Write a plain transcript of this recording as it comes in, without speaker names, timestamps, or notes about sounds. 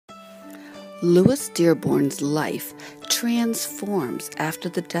Louis Dearborn's life transforms after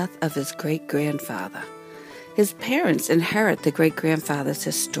the death of his great-grandfather. His parents inherit the great-grandfather's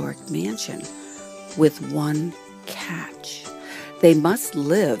historic mansion with one catch. They must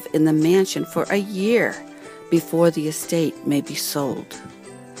live in the mansion for a year before the estate may be sold.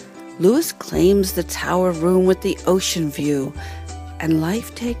 Louis claims the tower room with the ocean view, and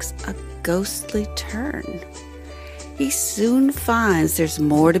life takes a ghostly turn. He soon finds there's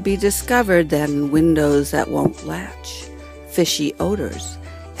more to be discovered than windows that won't latch, fishy odors,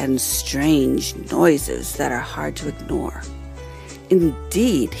 and strange noises that are hard to ignore.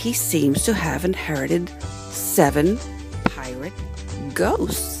 Indeed, he seems to have inherited 7 pirate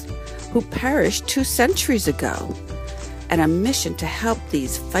ghosts who perished 2 centuries ago, and a mission to help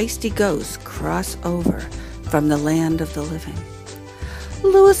these feisty ghosts cross over from the land of the living.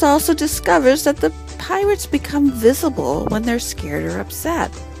 Louis also discovers that the pirates become visible when they're scared or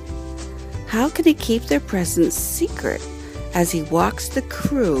upset. How can he keep their presence secret as he walks the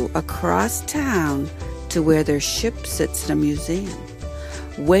crew across town to where their ship sits in a museum,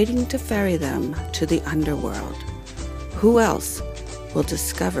 waiting to ferry them to the underworld? Who else will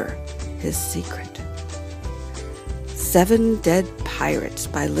discover his secret? 7 Dead Pirates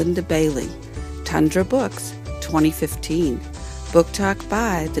by Linda Bailey, Tundra Books, 2015. Book Talk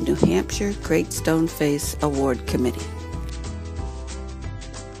by the New Hampshire Great Stone Face Award Committee.